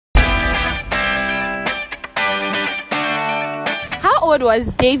How old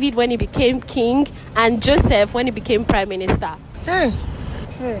was David when he became king and Joseph when he became prime minister? Hey,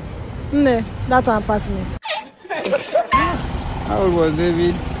 no, that one passed me. How old was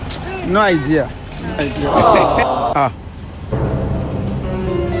David? No idea.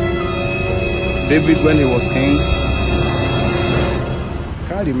 David when he was king?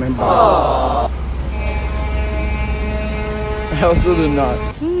 Can't remember. I also do not.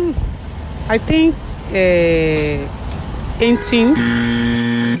 I think 18.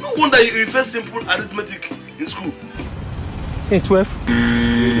 No wonder you first simple arithmetic in school. 12.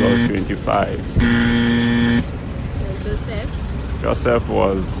 It was 25. Joseph? Joseph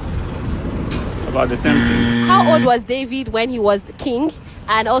was about the same thing. How old was David when he was the king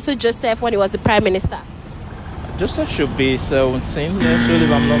and also Joseph when he was the prime minister? Joseph should be 17 years old if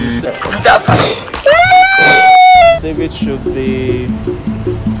I'm not mistaken. David should be...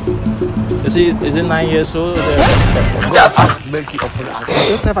 Is he 9 years old?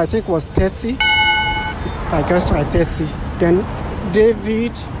 Joseph, I think, was 30. I guess right, 30. Then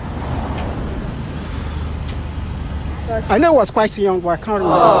David, I know he was quite young, but I can't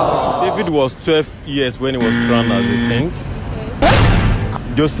remember. David was 12 years when he was crowned as a king.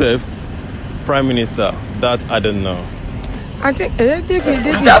 Joseph, prime minister, that I don't know. I think David,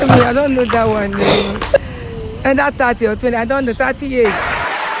 I don't know that one. And that 30 or 20, I don't know, 30 years.